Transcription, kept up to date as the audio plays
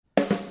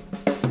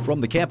From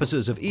the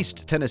campuses of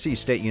East Tennessee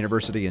State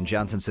University in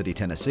Johnson City,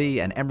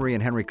 Tennessee, and Emory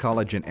and Henry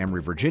College in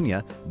Emory,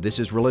 Virginia, this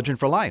is Religion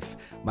for Life.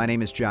 My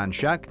name is John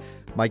Shuck.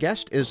 My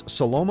guest is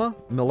Saloma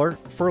Miller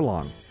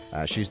Furlong.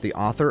 She's the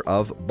author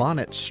of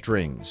Bonnet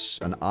Strings,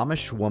 An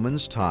Amish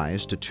Woman's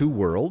Ties to Two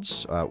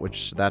Worlds,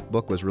 which that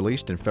book was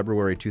released in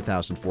February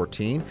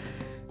 2014.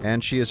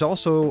 And she is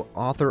also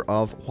author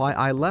of Why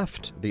I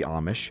Left the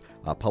Amish,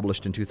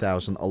 published in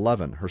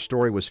 2011. Her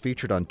story was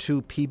featured on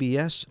two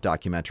PBS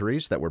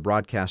documentaries that were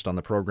broadcast on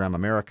the program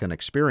American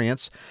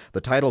Experience.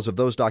 The titles of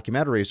those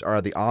documentaries are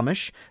The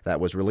Amish, that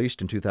was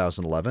released in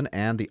 2011,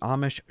 and The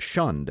Amish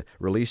Shunned,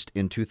 released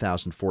in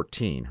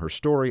 2014. Her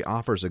story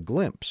offers a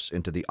glimpse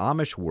into the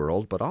Amish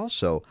world, but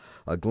also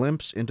a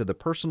glimpse into the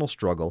personal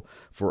struggle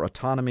for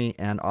autonomy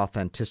and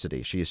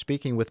authenticity. She is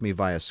speaking with me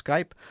via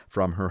Skype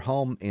from her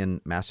home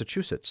in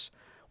Massachusetts.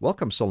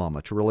 Welcome,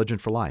 Saloma, to Religion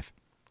for Life.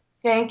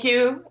 Thank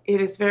you. It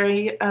is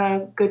very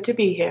good to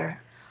be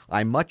here.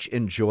 I much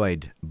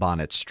enjoyed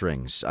Bonnet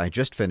Strings. I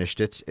just finished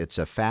it. It's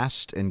a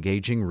fast,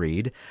 engaging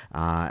read.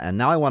 And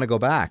now I want to go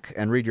back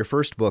and read your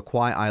first book,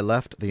 Why I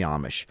Left the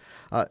Amish.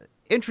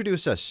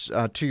 Introduce us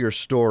to your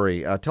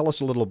story. Tell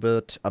us a little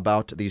bit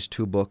about these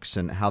two books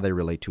and how they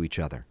relate to each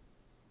other.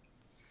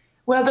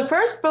 Well, the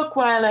first book,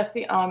 Why I Left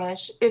the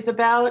Amish, is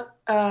about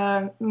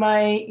my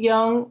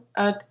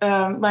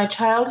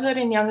childhood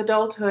and young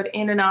adulthood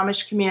in an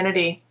Amish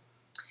community.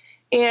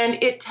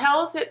 And it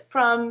tells it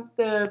from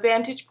the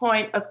vantage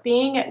point of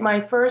being at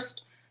my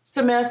first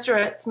semester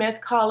at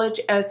Smith College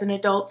as an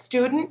adult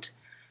student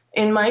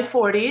in my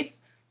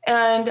 40s.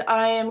 And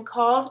I am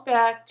called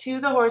back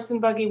to the horse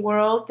and buggy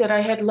world that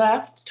I had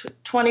left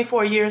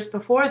 24 years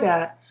before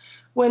that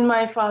when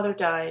my father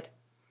died.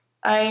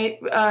 I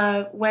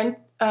went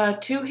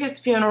to his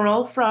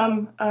funeral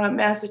from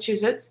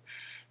Massachusetts,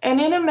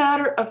 and in a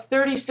matter of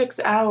 36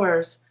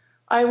 hours,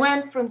 I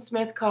went from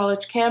Smith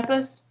College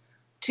campus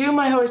to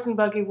my horse and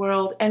buggy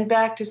world and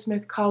back to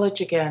Smith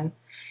College again.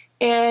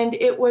 And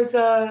it was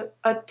a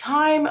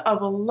time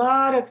of a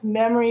lot of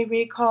memory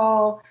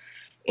recall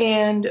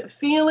and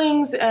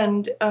feelings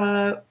and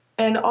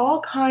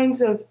all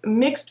kinds of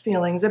mixed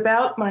feelings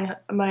about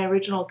my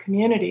original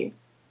community.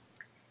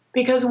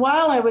 Because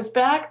while I was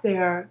back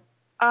there,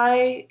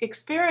 I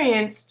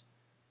experienced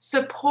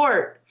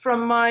support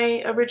from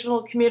my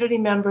original community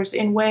members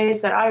in ways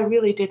that I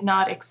really did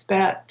not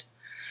expect.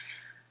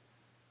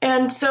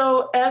 And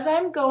so as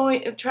I'm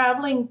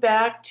traveling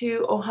back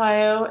to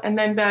Ohio and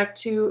then back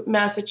to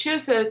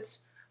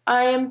Massachusetts,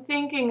 I am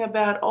thinking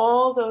about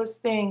all those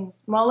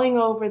things, mulling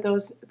over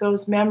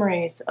those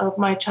memories of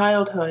my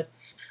childhood.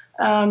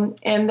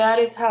 And that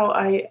is how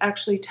I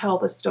actually tell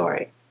the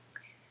story.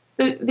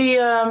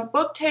 The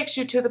book takes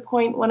you to the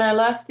point when I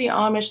left the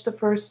Amish the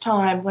first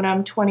time, when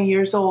I'm 20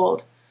 years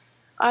old.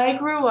 I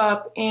grew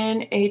up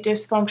in a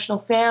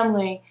dysfunctional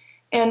family,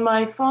 and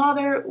my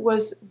father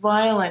was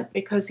violent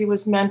because he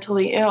was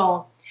mentally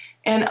ill.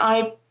 And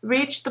I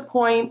reached the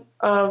point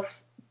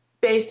of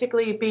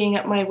basically being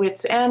at my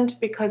wit's end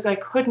because I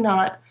could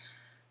not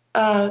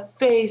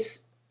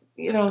face,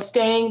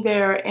 staying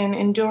there and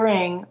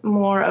enduring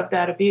more of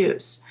that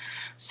abuse.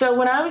 So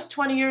when I was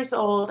 20 years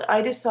old,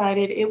 I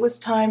decided it was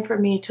time for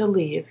me to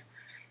leave.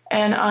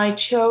 And I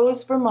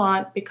chose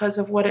Vermont because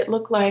of what it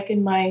looked like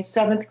in my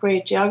 7th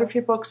grade geography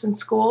books in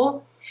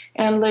school.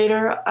 And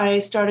later I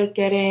started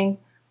getting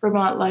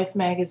Vermont Life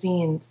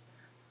magazines.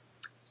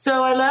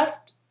 So I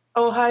left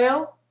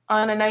Ohio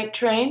on a night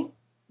train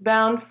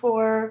bound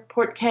for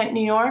Port Kent,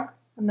 New York.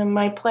 And then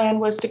my plan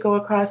was to go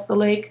across the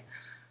Lake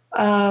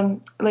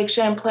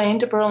Champlain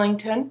to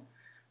Burlington.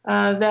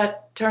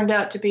 That turned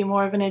out to be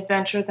more of an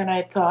adventure than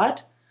I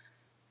thought.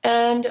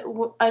 And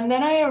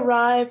then I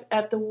arrived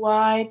at the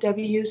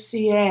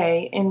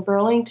YWCA in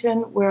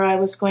Burlington, where I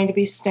was going to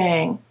be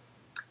staying.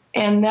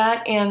 And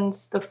that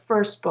ends the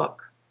first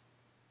book.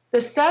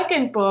 The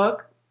second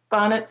book,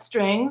 Bonnet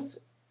Strings,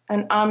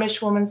 An Amish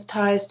Woman's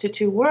Ties to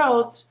Two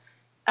Worlds,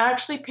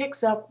 actually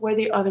picks up where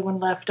the other one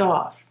left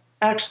off.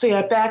 Actually,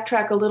 I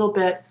backtrack a little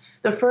bit.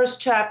 The first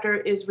chapter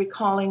is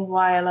recalling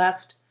why I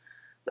left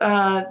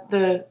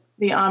the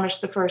Amish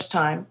the first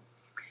time.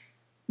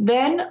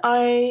 Then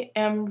I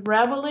am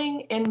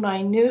reveling in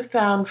my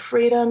newfound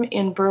freedom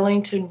in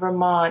Burlington,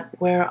 Vermont,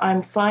 where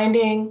I'm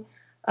finding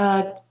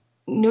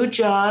new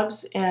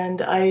jobs,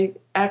 and I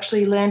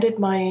actually landed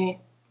my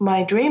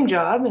dream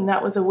job, and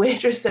that was a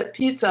waitress at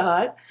Pizza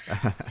Hut.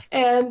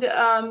 And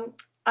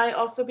I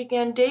also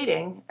began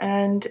dating,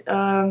 and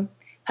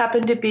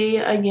happened to be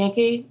a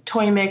Yankee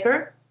toy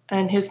maker,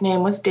 and his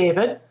name was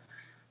David.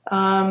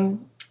 And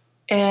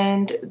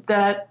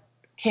that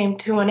came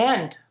to an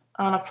end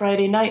on a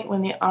Friday night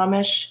when the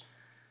Amish,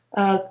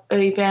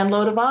 a van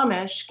load of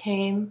Amish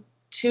came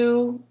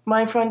to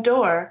my front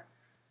door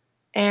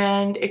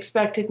and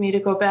expected me to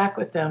go back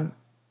with them.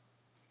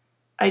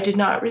 I did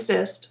not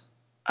resist.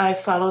 I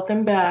followed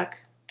them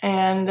back,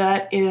 and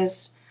that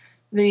begins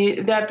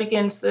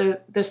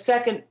the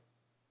second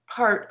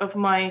part of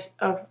my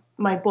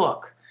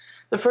book.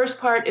 The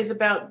first part is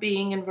about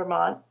being in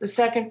Vermont. The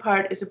second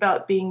part is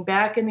about being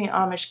back in the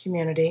Amish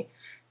community.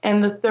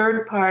 And the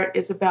third part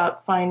is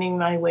about finding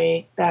my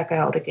way back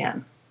out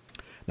again.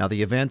 Now,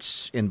 the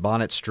events in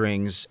Bonnet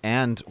Strings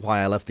and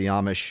Why I Left the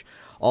Amish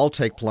all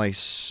take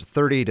place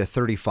 30 to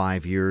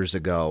 35 years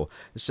ago.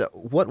 So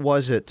what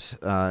was it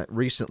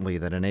recently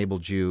that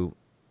enabled you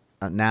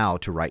now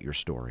to write your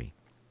story?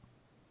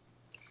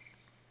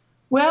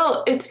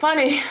 Well, it's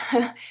funny.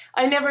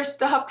 I never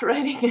stopped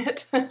writing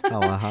it.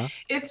 Oh, uh-huh.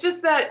 It's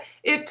just that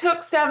it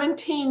took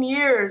 17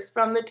 years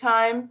from the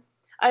time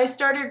I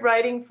started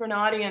writing for an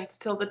audience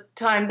till the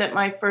time that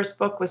my first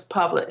book was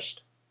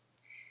published.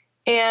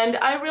 And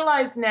I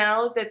realize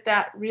now that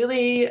that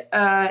really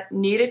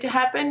needed to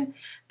happen,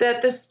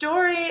 that the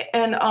story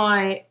and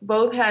I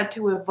both had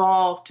to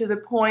evolve to the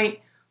point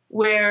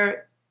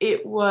where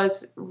it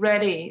was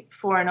ready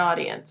for an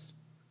audience.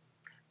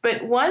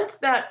 But once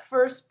that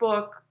first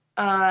book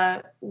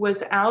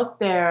was out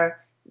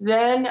there,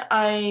 then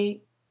I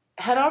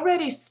had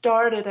already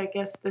started, I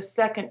guess, the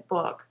second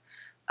book.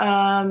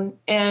 And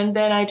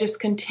then I just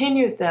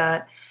continued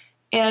that.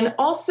 And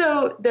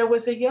also, there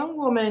was a young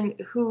woman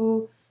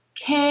who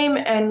came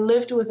and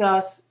lived with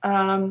us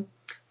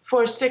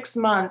for 6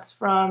 months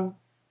from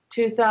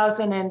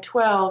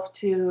 2012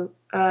 to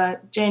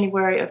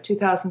January of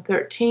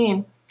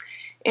 2013.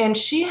 And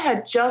she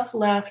had just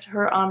left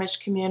her Amish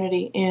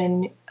community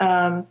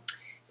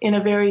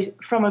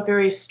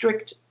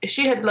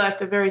she had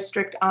left a very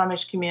strict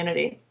Amish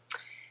community.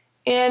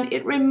 And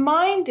it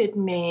reminded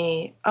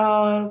me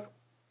of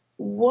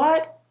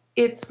what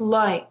it's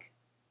like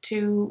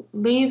to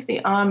leave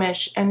the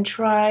Amish and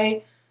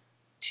try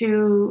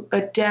to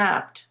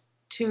adapt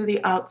to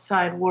the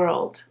outside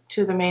world,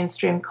 to the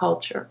mainstream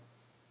culture.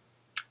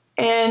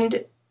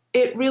 And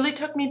it really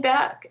took me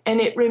back,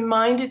 and it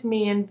reminded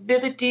me in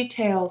vivid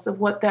details of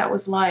what that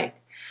was like.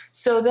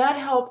 So that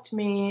helped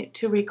me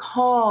to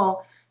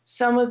recall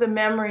some of the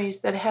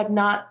memories that had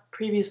not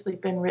previously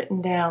been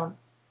written down.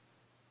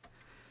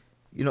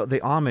 You know, the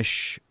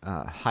Amish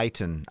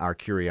heighten our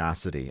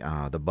curiosity.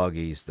 The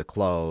buggies, the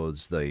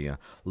clothes, the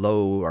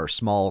low or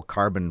small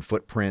carbon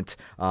footprint,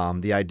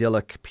 the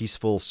idyllic,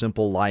 peaceful,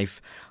 simple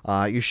life.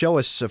 You show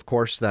us, of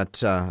course, that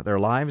their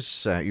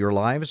lives, your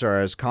lives, are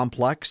as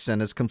complex and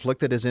as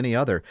conflicted as any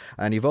other.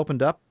 And you've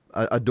opened up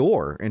a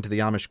door into the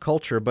Amish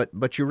culture,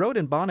 but you wrote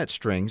in Bonnet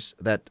Strings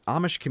that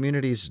Amish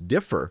communities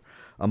differ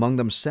among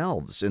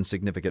themselves in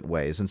significant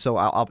ways. And so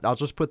I'll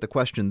just put the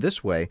question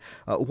this way.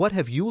 What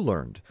have you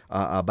learned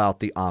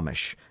about the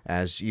Amish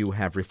as you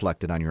have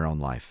reflected on your own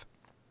life?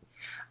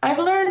 I've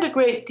learned a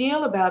great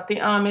deal about the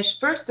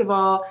Amish. First of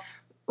all,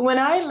 when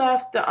I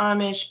left the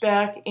Amish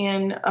back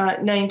in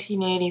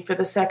 1980 for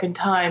the second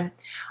time,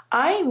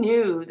 I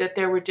knew that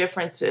there were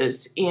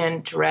differences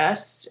in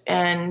dress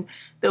and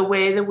the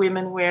way the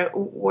women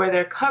wore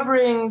their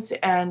coverings,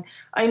 and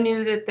I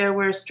knew that there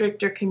were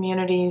stricter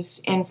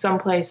communities in some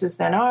places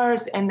than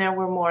ours, and there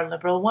were more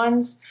liberal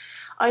ones.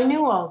 I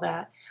knew all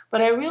that,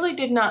 but I really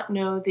did not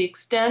know the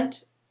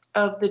extent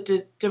of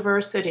the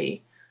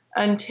diversity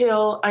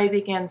until I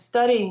began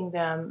studying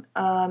them.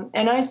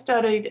 And I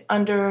studied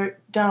under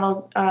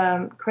Donald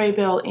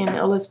Craybill in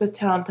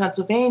Elizabethtown,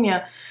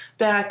 Pennsylvania,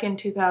 back in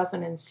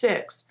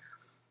 2006.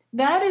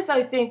 That is,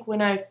 I think,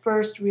 when I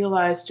first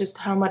realized just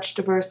how much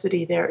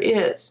diversity there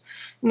is.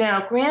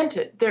 Now,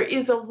 granted, there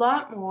is a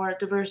lot more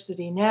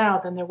diversity now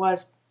than there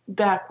was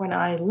back when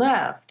I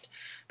left,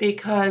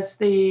 because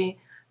the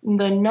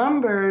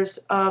numbers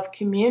of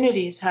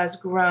communities has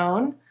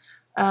grown,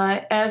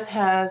 as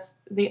has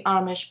the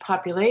Amish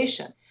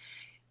population.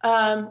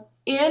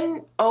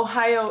 In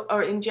Ohio,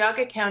 or in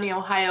Geauga County,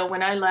 Ohio,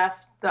 when I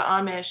left the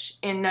Amish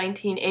in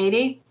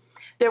 1980,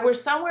 there were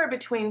somewhere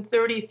between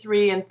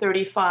 33 and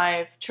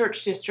 35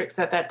 church districts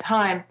at that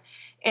time,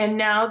 and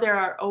now there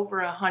are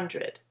over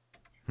 100.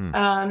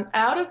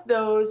 Out of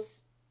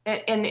those,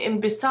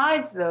 and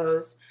besides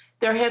those,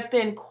 there have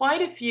been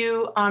quite a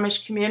few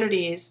Amish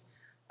communities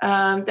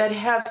that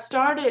have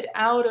started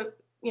out of,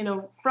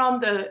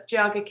 from the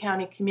Geauga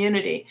County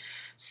community.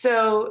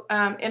 So,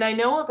 and I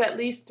know of at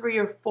least 3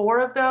 or 4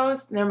 of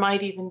those. There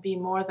might even be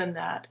more than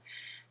that.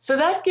 So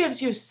that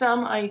gives you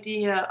some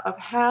idea of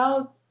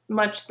how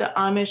much the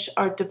Amish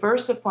are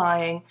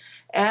diversifying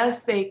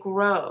as they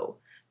grow,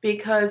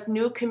 because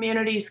new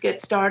communities get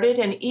started,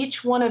 and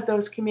each one of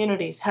those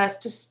communities has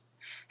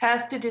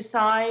to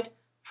decide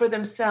for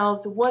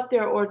themselves what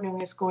their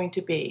ordering is going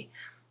to be.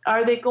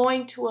 Are they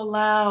going to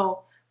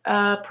allow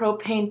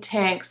propane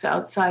tanks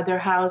outside their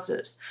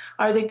houses?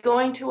 Are they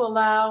going to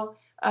allow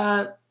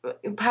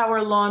power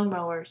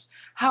lawnmowers?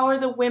 How are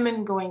the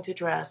women going to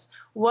dress?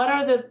 What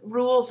are the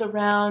rules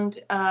around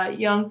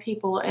young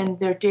people and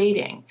their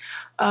dating?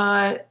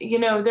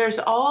 There's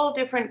all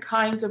different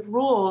kinds of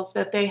rules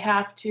that they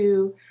have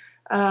to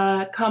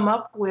come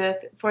up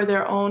with for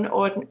their own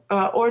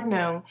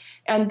ordnung,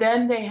 and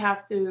then they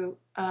have to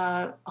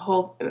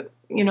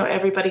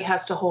everybody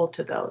has to hold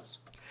to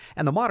those.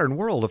 And the modern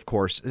world, of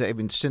course, I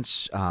mean,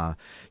 since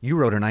you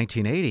wrote in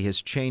 1980,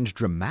 has changed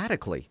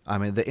dramatically. I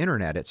mean, the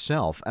internet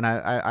itself. And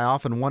I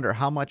often wonder,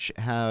 how much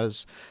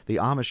has the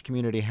Amish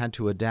community had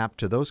to adapt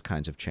to those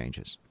kinds of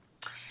changes?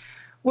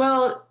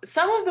 Well,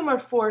 some of them are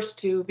forced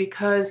to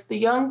because the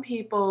young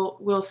people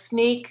will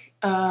sneak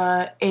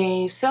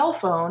a cell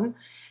phone,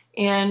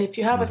 and if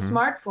you have a Hmm.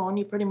 smartphone,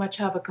 you pretty much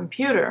have a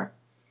computer.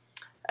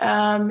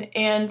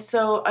 And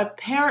so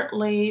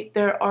apparently,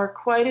 there are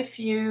quite a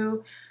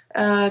few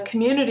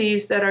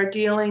communities that are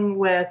dealing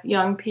with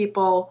young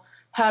people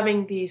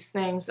having these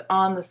things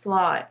on the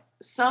sly.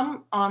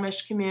 Some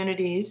Amish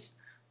communities,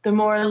 the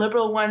more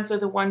liberal ones, are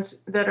the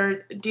ones that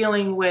are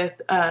dealing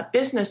with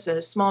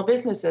businesses, small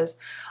businesses,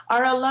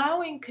 are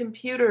allowing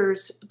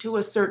computers to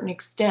a certain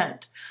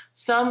extent.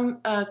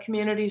 Some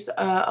communities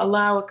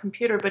allow a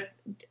computer, but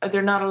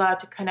they're not allowed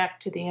to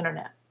connect to the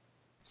internet.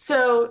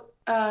 So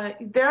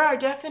there are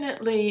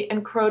definitely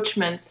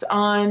encroachments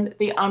on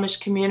the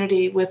Amish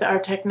community with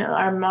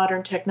our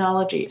modern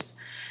technologies,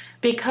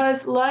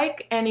 because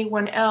like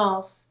anyone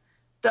else,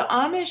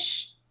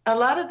 a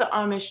lot of the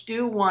Amish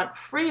do want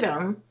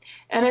freedom,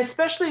 and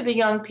especially the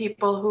young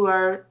people who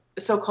are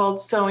so-called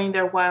sowing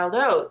their wild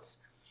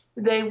oats.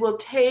 They will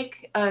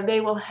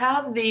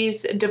have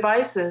these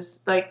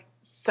devices like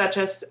such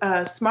as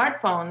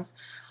smartphones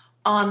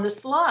on the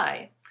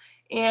sly,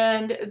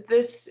 and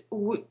this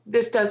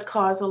does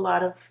cause a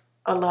lot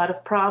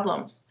of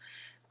problems.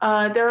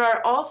 There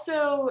are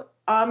also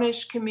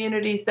Amish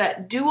communities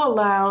that do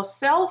allow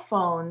cell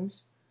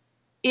phones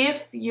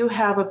if you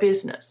have a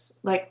business.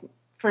 Like,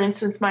 for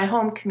instance, my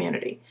home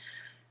community,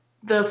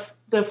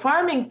 the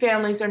farming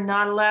families are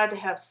not allowed to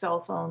have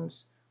cell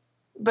phones,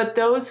 but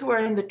those who are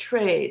in the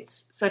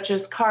trades, such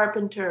as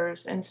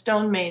carpenters and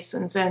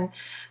stonemasons and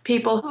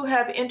people who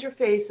have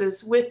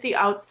interfaces with the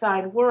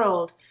outside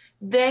world,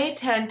 they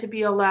tend to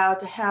be allowed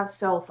to have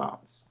cell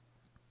phones.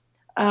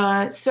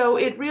 So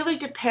it really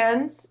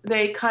depends.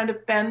 They kind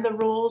of bend the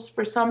rules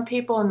for some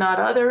people and not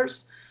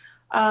others.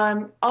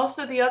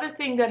 Also, the other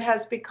thing that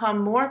has become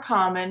more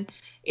common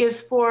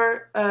is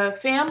for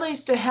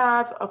families to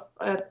have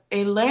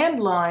a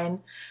landline,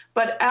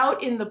 but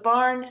out in the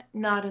barn,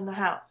 not in the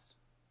house.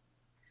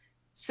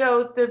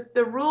 So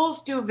the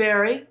rules do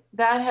vary.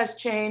 That has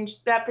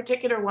changed. That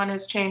particular one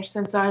has changed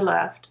since I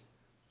left.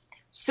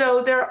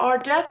 So there are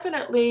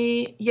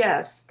definitely,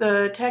 yes,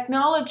 the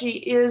technology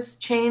is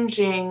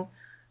changing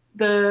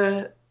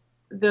the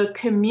the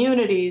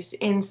communities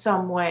in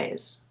some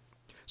ways.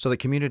 So the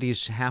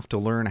communities have to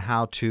learn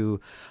how to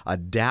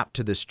adapt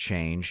to this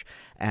change,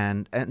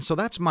 and so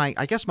that's my,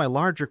 I guess my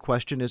larger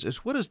question is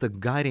what is the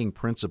guiding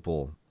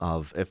principle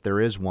of, if there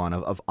is one,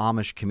 of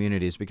Amish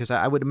communities? Because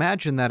I would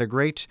imagine that a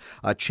great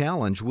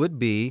challenge would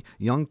be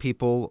young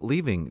people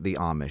leaving the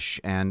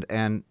Amish and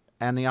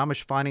the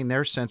Amish finding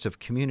their sense of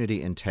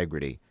community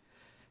integrity.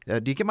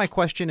 Do you get my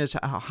question? Is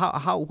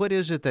how what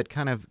is it that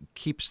kind of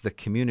keeps the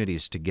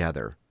communities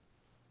together?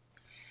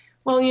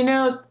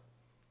 Well,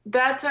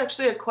 that's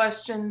actually a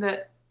question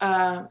that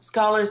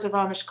scholars of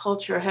Amish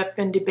culture have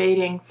been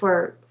debating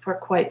for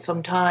quite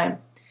some time.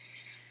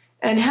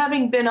 And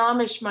having been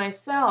Amish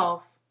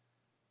myself,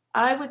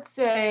 I would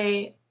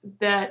say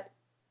that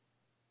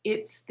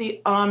it's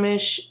the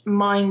Amish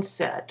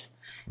mindset.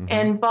 Hmm.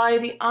 And by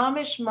the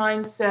Amish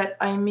mindset,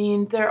 I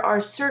mean there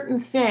are certain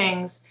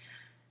things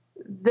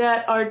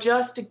that are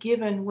just a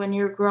given when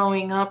you're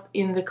growing up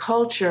in the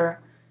culture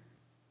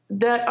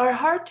that are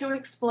hard to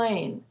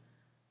explain.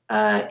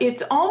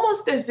 It's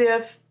almost as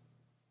if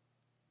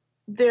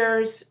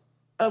there's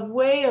a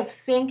way of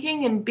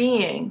thinking and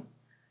being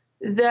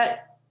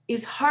that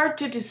is hard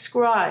to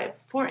describe.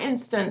 For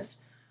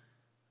instance,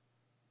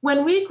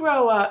 when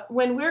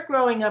we're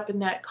growing up in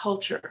that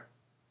culture,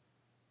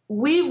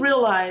 we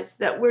realize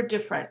that we're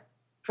different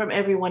from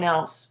everyone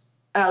else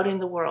out in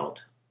the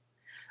world.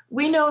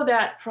 We know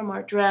that from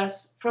our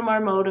dress, from our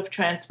mode of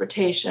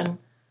transportation,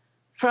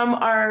 from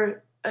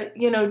our,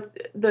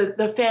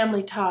 the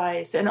family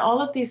ties and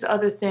all of these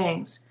other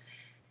things.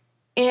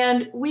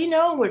 And we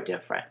know we're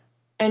different.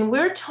 And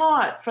we're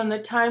taught from the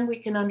time we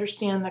can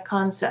understand the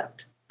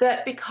concept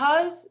that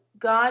because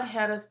God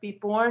had us be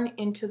born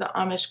into the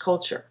Amish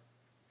culture,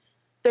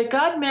 that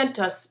God meant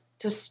us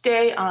to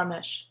stay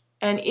Amish.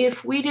 And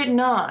if we did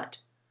not,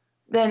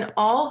 then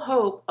all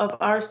hope of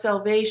our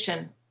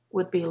salvation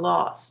would be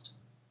lost.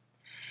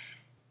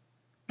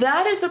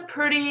 That is a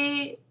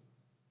pretty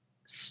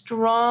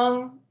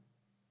strong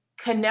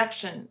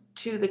connection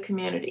to the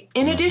community.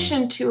 In Hmm.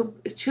 addition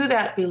to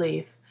that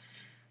belief,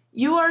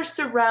 you are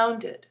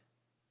surrounded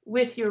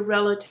with your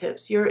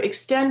relatives, your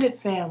extended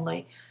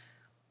family,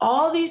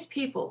 all these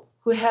people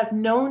who have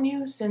known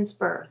you since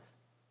birth.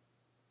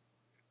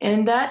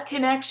 And that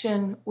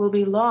connection will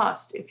be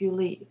lost if you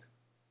leave.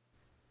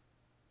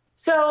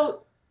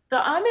 So the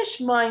Amish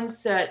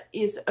mindset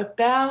is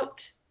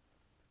about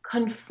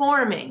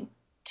conforming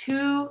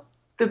to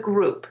the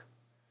group,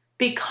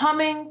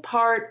 becoming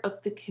part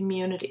of the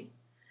community.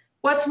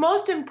 What's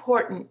most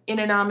important in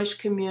an Amish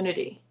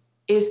community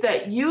is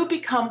that you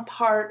become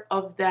part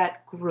of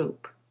that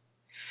group.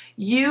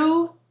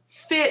 You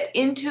fit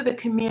into the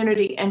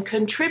community and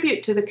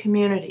contribute to the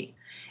community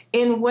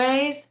in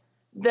ways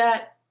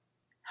that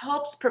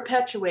helps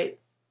perpetuate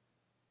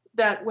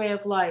that way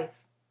of life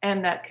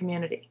and that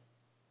community.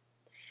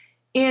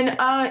 In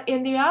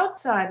the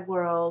outside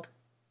world,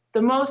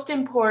 the most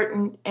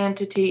important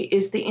entity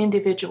is the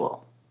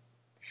individual.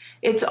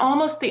 It's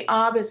almost the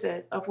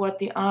opposite of what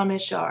the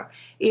Amish are.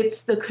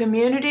 It's the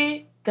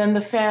community, then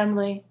the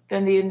family,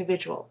 then the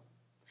individual.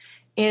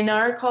 In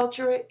our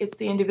culture, it's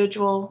the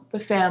individual, the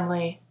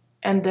family,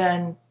 and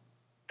then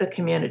the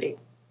community.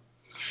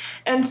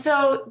 And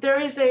so there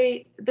is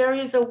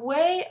a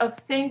way of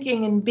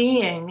thinking and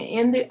being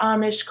in the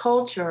Amish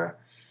culture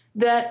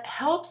that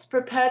helps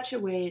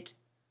perpetuate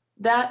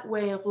that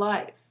way of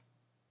life.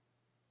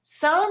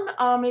 Some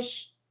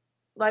Amish,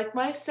 like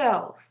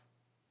myself,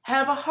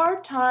 have a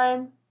hard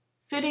time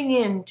fitting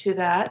into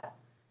that.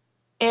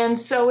 And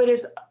so it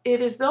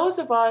is those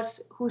of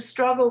us who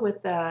struggle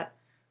with that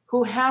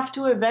who have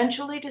to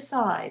eventually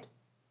decide,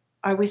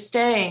 are we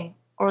staying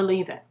or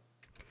leaving?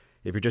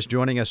 If you're just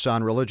joining us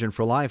on Religion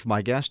for Life,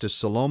 my guest is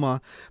Saloma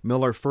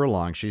Miller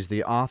Furlong. She's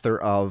the author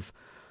of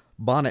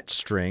Bonnet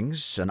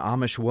Strings, An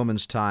Amish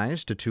Woman's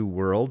Ties to Two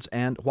Worlds,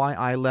 and Why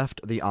I Left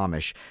the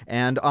Amish.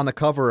 And on the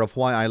cover of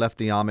Why I Left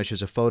the Amish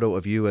is a photo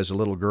of you as a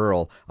little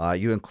girl.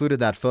 You included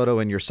that photo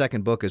in your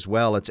second book as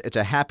well. It's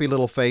a happy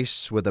little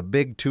face with a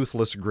big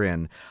toothless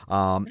grin.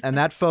 And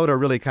that photo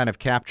really kind of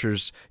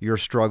captures your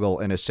struggle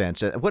in a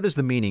sense. What is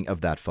the meaning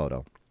of that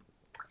photo?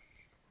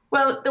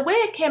 Well, the way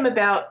it came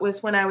about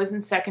was when I was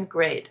in second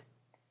grade.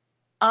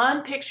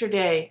 On picture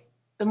day,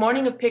 the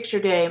morning of picture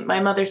day, my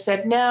mother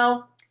said,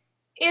 "Now,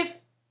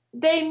 if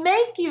they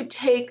make you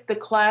take the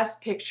class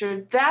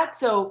picture,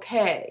 that's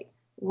okay."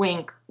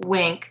 Wink,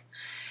 wink.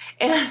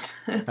 And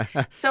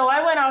so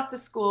I went off to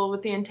school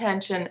with the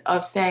intention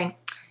of saying,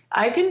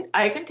 I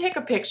can take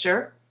a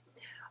picture.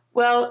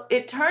 Well,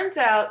 it turns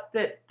out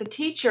that the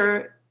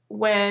teacher,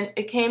 when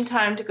it came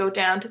time to go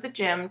down to the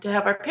gym to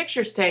have our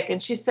pictures taken,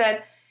 she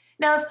said,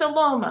 "Now,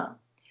 Saloma,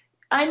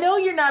 I know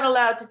you're not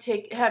allowed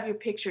to have your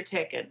picture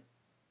taken,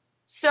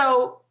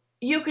 so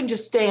you can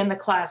just stay in the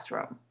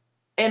classroom."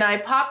 And I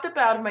popped up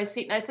out of my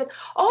seat and I said,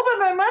 "Oh, but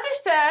my mother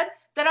said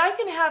that I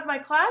can have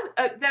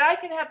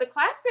the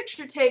class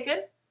picture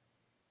taken."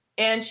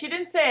 And she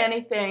didn't say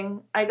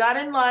anything. I got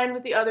in line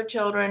with the other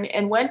children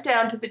and went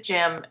down to the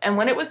gym. And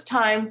when it was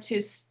time to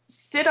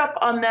sit up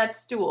on that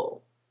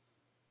stool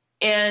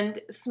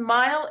and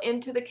smile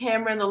into the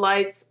camera and the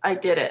lights, I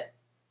did it.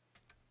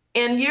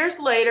 And years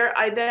later,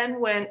 I then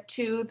went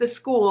to the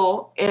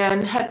school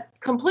and had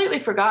completely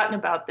forgotten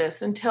about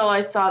this until I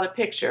saw the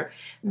picture.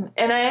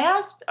 And I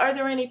asked, "Are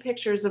there any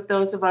pictures of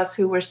those of us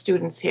who were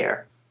students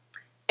here?"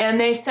 And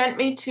they sent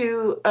me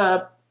to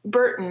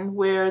Burton,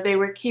 where they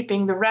were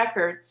keeping the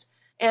records.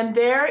 And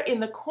there in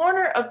the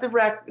corner of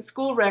the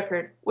school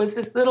record was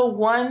this little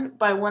 1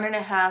 by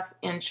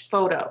 1.5-inch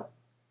photo.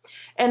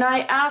 And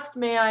I asked,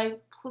 "May I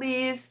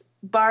please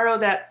borrow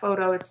that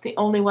photo? It's the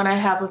only one I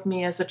have of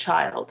me as a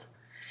child."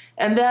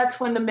 And that's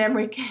when the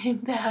memory came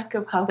back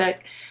of how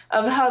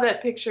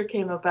that picture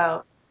came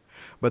about.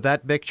 But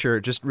that picture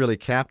just really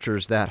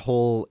captures that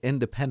whole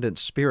independent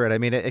spirit. I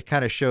mean, it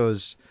kind of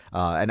shows,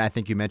 and I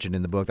think you mentioned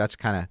in the book, that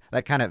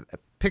kind of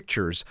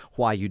pictures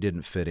why you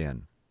didn't fit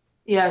in.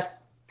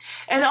 Yes.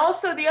 And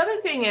also the other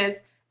thing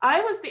is, I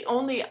was the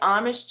only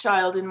Amish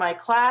child in my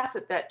class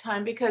at that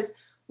time because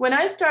when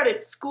I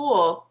started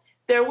school,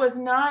 there was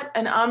not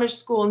an Amish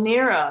school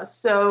near us.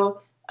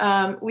 So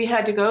we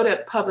had to go to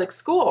public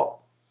school.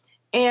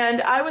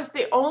 And I was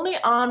the only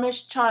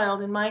Amish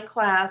child in my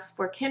class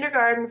for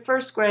kindergarten,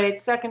 first grade,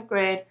 second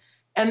grade,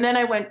 and then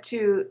I went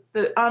to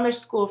the Amish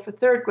school for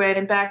third grade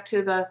and back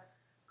to the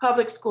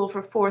public school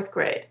for fourth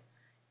grade.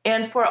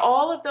 And for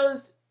all of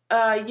those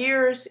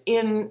years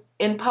in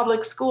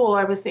public school,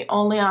 I was the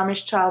only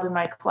Amish child in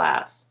my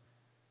class.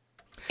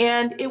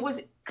 And it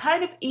was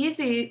kind of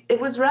easy.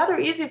 It was rather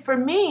easy for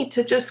me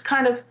to just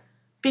kind of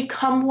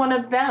become one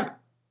of them.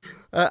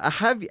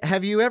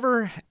 Have you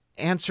ever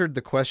answered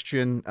the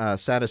question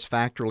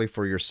satisfactorily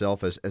for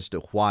yourself as to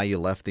why you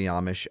left the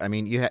Amish? I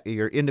mean,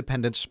 your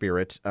independent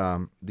spirit,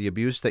 the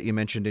abuse that you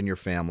mentioned in your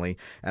family,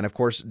 and of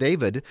course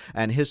David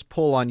and his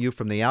pull on you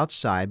from the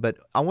outside. But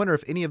I wonder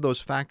if any of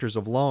those factors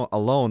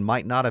alone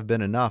might not have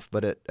been enough,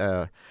 but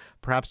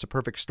perhaps a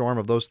perfect storm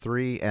of those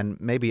three and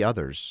maybe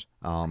others.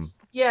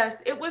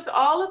 Yes, it was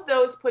all of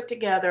those put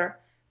together.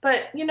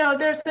 But,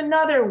 there's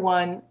another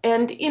one.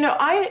 And,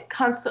 I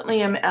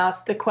constantly am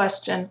asked the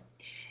question,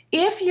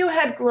 if you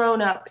had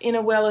grown up in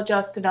a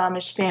well-adjusted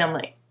Amish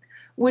family,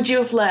 would you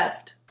have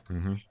left?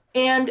 Mm-hmm.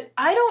 And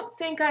I don't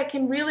think I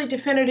can really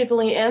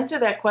definitively answer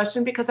that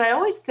question because I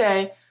always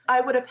say I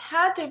would have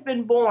had to have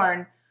been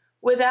born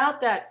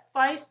without that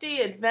feisty,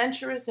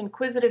 adventurous,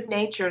 inquisitive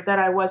nature that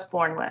I was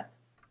born with.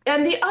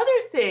 And the other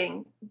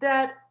thing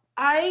that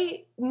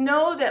I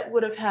know that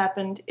would have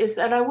happened is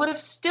that I would have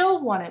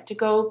still wanted to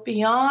go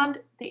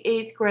beyond the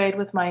 8th grade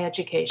with my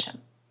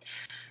education.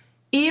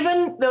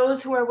 Even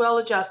those who are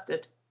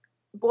well-adjusted,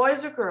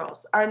 boys or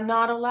girls, are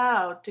not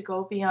allowed to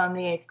go beyond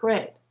the 8th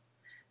grade.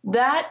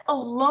 That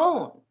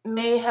alone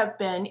may have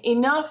been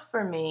enough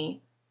for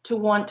me to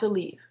want to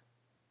leave.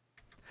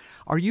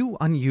 Are you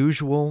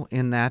unusual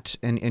in that,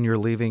 in your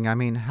leaving? I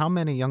mean, how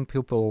many young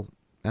people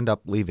end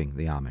up leaving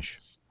the Amish?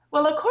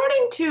 Well,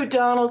 according to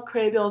Donald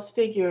Kraybill's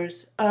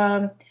figures,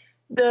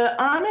 the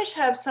Amish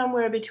have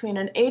somewhere between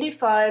an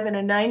 85 and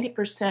a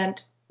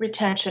 90%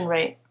 retention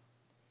rate.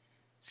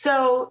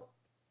 So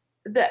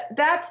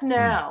that's Hmm.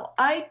 now.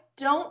 I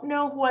don't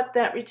know what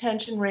that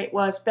retention rate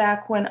was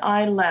back when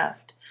I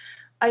left.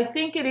 I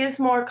think it is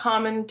more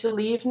common to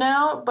leave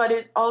now, but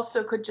it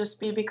also could just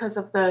be because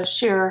of the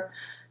sheer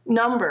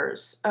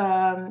numbers.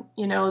 The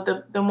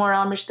more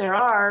Amish there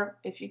are,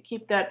 if you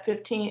keep that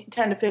 10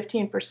 to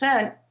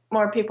 15%,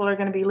 more people are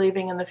going to be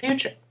leaving in the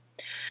future.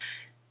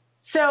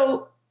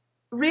 So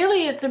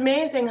really, it's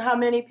amazing how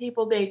many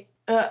people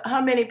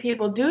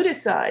do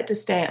decide to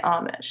stay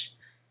Amish.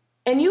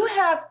 And you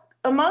have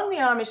among the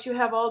Amish, you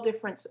have all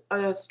different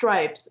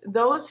stripes.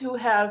 Those who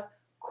have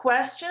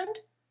questioned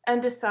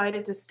and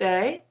decided to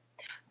stay,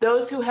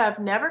 those who have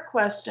never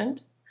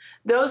questioned,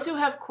 those who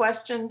have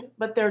questioned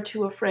but they're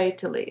too afraid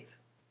to leave.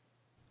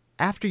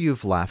 After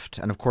you've left,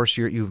 and of course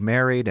you've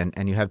married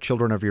and you have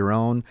children of your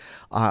own,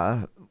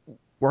 are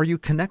you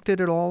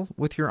connected at all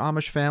with your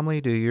Amish family?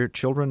 Do your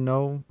children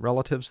know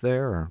relatives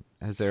there, or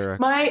is there a...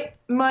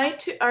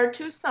 Our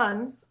two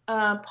sons,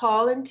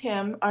 Paul and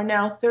Tim, are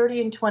now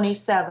 30 and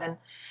 27.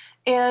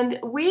 And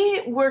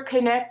we were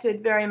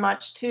connected very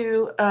much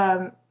to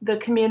the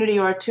community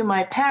or to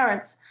my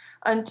parents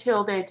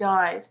until they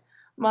died.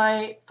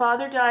 My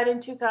father died in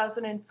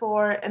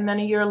 2004, and then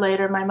a year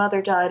later, my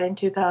mother died in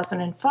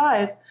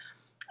 2005.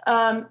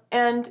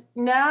 And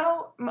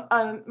now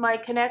my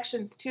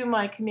connections to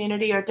my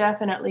community are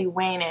definitely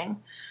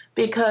waning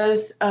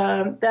because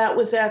that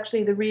was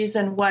actually the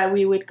reason why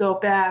we would go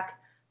back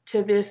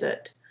to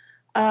visit.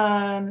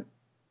 And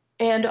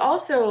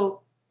also,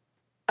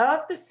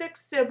 of the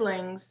six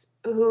siblings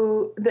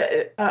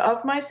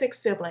of my six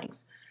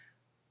siblings,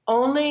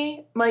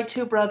 only my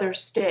two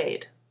brothers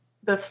stayed.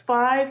 The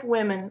five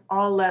women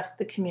all left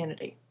the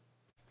community.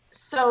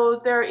 So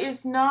there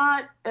is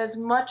not as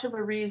much of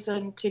a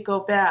reason to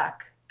go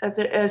back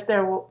as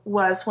there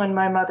was when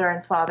my mother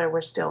and father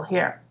were still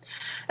here.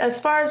 As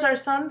far as our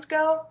sons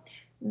go,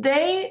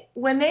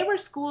 when they were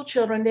school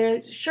children,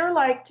 they sure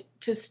liked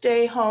to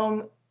stay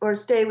home or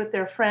stay with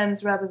their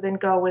friends rather than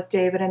go with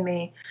David and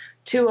me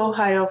to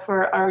Ohio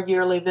for our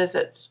yearly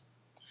visits.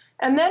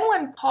 And then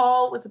when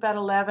Paul was about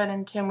 11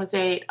 and Tim was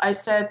 8, I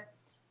said,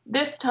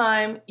 "This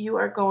time you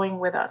are going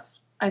with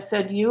us." I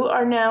said, "You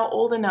are now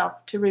old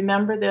enough to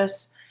remember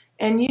this,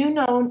 and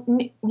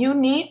you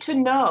need to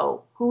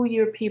know who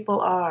your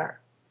people are."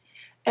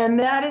 And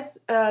that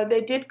is,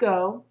 they did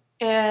go.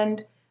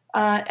 And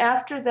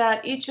after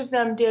that, each of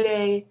them did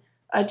a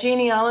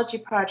genealogy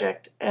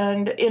project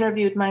and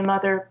interviewed my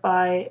mother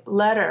by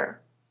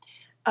letter.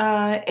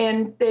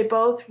 And they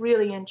both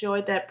really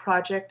enjoyed that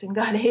project and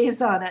got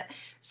A's on it.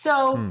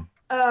 So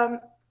Hmm.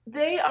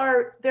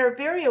 they're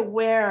very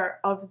aware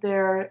of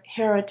their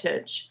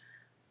heritage,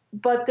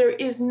 but there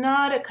is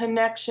not a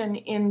connection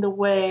in the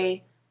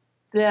way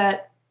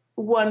that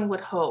one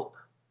would hope.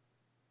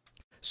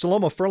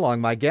 Saloma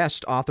Furlong, my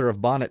guest, author of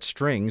Bonnet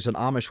Strings, An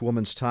Amish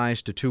Woman's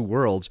Ties to Two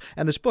Worlds.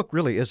 And this book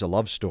really is a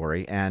love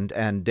story.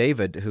 And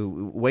David,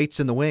 who waits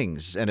in the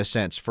wings, in a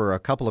sense, for a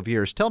couple of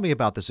years. Tell me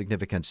about the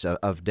significance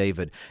of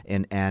David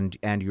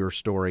and your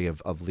story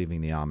of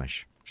leaving the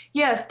Amish.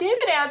 Yes,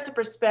 David adds a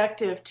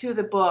perspective to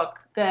the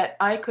book that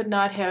I could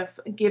not have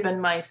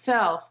given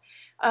myself.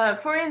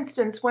 For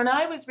instance, when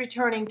I was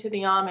returning to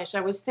the Amish,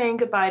 I was saying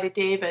goodbye to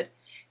David,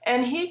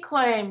 and he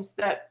claims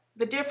that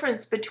the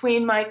difference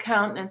between my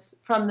countenance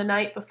from the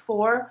night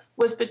before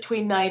was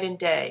between night and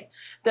day,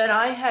 that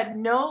I had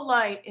no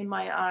light in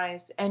my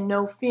eyes and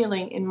no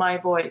feeling in my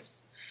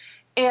voice.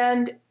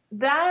 And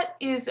that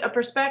is a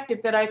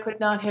perspective that I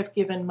could not have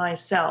given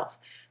myself.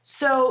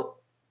 So,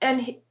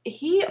 and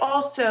he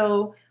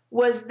also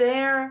was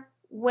there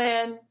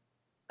when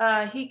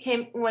he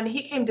came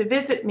to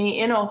visit me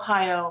in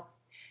Ohio,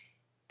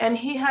 and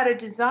he had a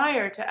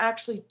desire to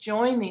actually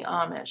join the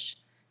Amish.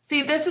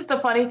 See, this is the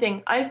funny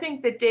thing. I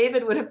think that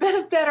David would have been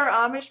a better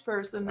Amish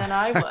person than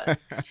I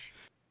was.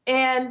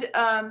 And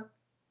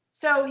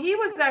so he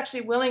was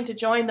actually willing to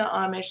join the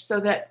Amish so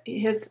that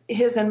his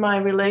and my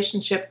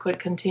relationship could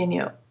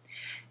continue.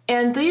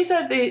 And these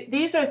are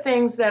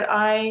things that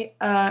I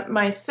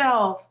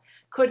myself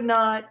could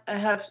not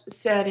have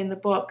said in the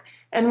book.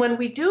 And when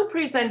we do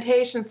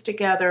presentations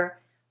together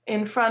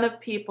in front of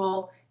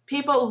people,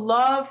 people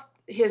love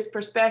his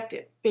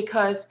perspective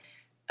because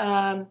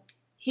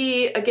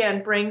he,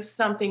 again, brings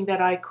something that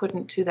I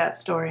couldn't to that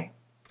story.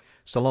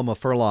 Saloma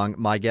Furlong,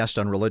 my guest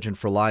on Religion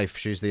for Life.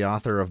 She's the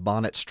author of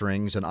Bonnet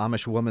Strings, An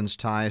Amish Woman's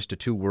Ties to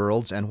Two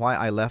Worlds, and Why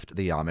I Left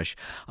the Amish.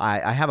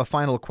 I have a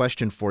final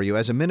question for you.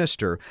 As a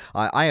minister,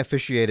 I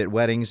officiate at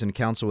weddings and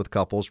counsel with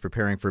couples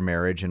preparing for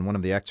marriage, and one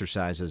of the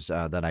exercises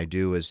that I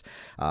do is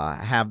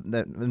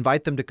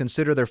invite them to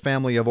consider their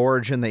family of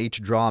origin. They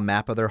each draw a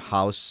map of their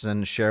house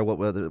and share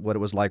what it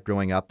was like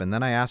growing up, and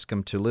then I ask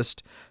them to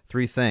list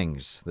 3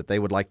 things that they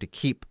would like to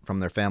keep from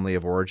their family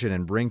of origin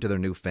and bring to their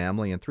new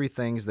family, and 3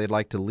 things they'd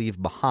like to leave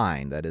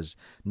behind, that is,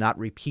 not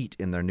repeat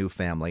in their new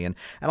family. And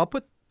I'll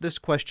put this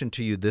question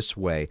to you this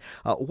way.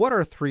 What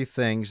are 3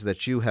 things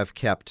that you have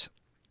kept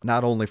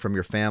not only from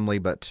your family,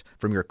 but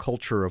from your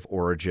culture of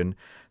origin,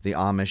 the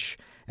Amish?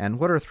 And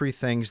what are 3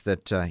 things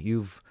that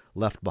you've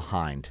left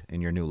behind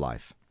in your new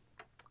life?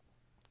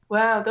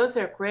 Wow, those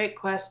are great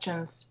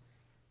questions.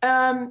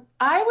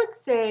 I would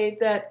say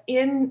that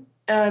in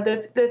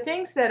the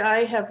things that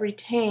I have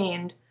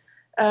retained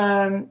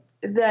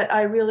that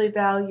I really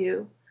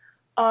value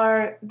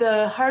are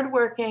the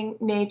hardworking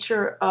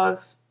nature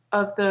of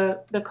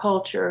the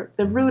culture,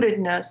 the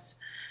rootedness.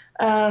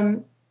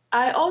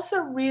 I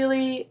also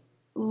really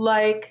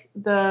like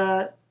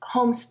the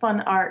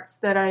homespun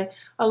arts a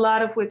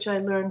lot of which I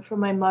learned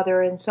from my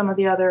mother and some of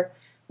the other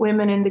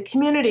women in the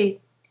community.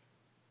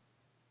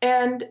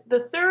 And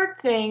the third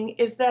thing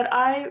is that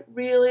I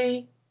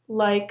really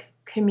like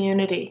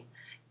community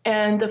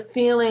and the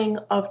feeling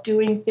of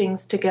doing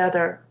things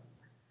together.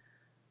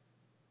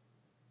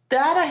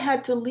 That I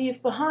had to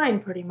leave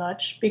behind pretty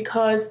much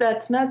because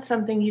that's not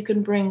something you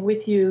can bring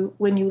with you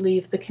when you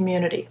leave the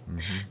community.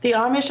 Mm-hmm. The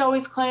Amish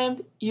always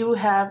claimed you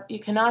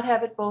cannot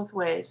have it both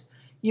ways.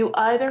 You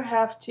either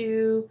have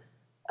to,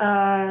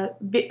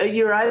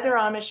 you're either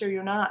Amish or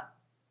you're not.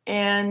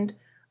 And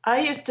I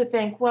used to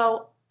think,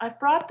 well, I've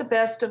brought the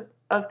best of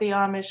the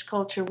Amish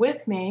culture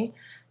with me,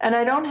 and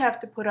I don't have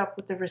to put up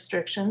with the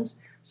restrictions,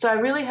 so I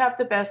really have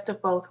the best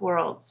of both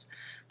worlds.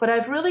 But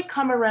I've really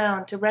come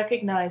around to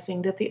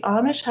recognizing that the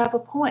Amish have a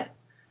point.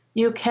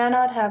 You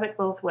cannot have it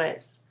both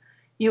ways.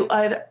 You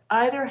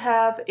either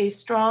have a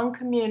strong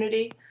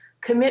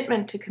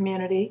commitment to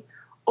community,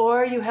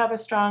 or you have a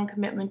strong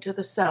commitment to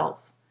the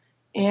self.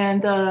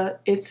 And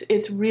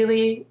it's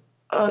really,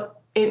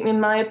 in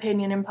my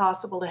opinion,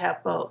 impossible to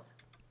have both.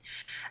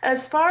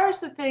 As far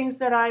as the things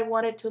that I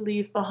wanted to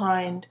leave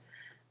behind,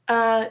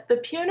 the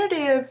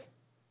punitive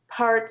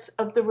parts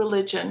of the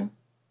religion,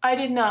 I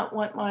did not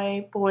want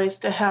my boys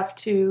to have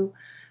to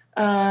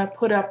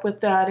put up with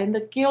that and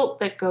the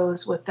guilt that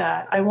goes with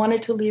that. I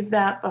wanted to leave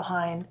that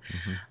behind.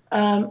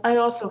 Mm-hmm. I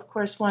also, of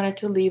course, wanted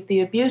to leave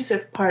the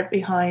abusive part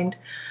behind.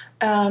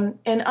 And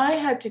I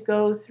had to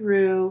go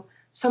through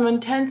some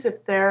intensive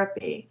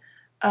therapy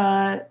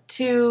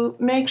to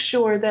make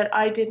sure that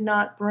I did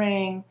not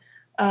bring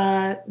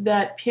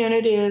that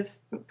punitive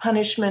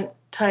punishment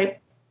type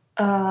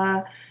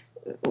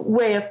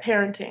way of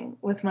parenting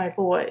with my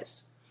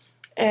boys.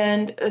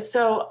 And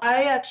so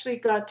I actually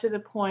got to the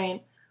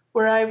point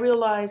where I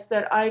realized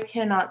that I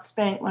cannot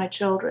spank my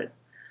children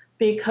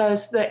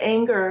because the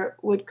anger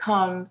would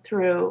come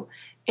through,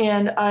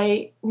 and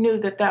I knew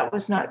that that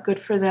was not good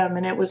for them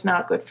and it was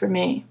not good for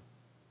me.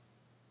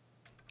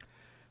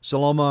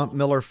 Saloma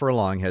Miller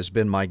Furlong has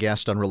been my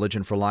guest on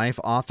Religion for Life,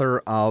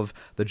 author of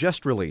the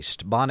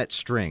just-released Bonnet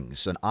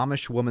Strings, An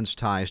Amish Woman's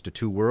Ties to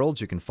Two Worlds.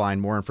 You can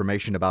find more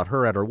information about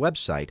her at her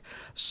website,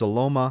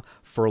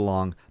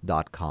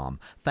 salomafurlong.com.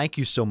 Thank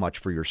you so much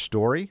for your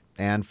story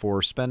and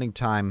for spending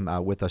time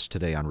with us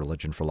today on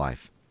Religion for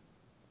Life.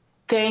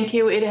 Thank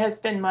you. It has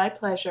been my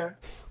pleasure.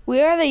 We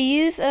are the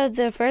youth of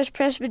the First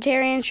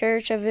Presbyterian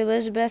Church of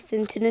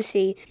Elizabethton,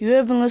 Tennessee. You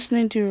have been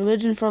listening to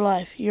Religion for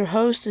Life. Your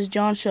host is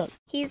John Shook.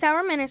 He's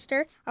our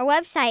minister. Our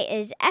website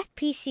is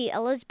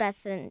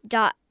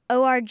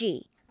fpcelizabethton.org.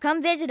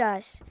 Come visit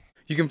us.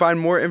 You can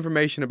find more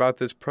information about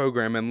this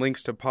program and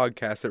links to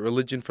podcasts at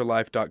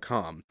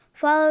religionforlife.com.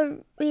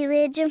 Follow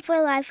Religion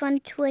for Life on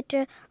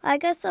Twitter.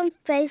 Like us on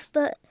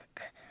Facebook.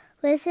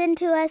 Listen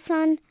to us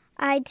on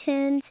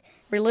iTunes.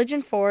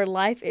 Religion for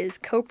Life is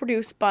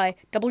co-produced by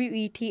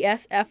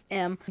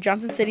WETS-FM,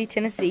 Johnson City,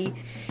 Tennessee,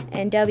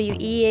 and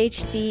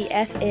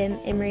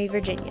WEHC-FM, Emory,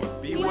 Virginia.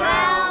 Be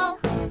well.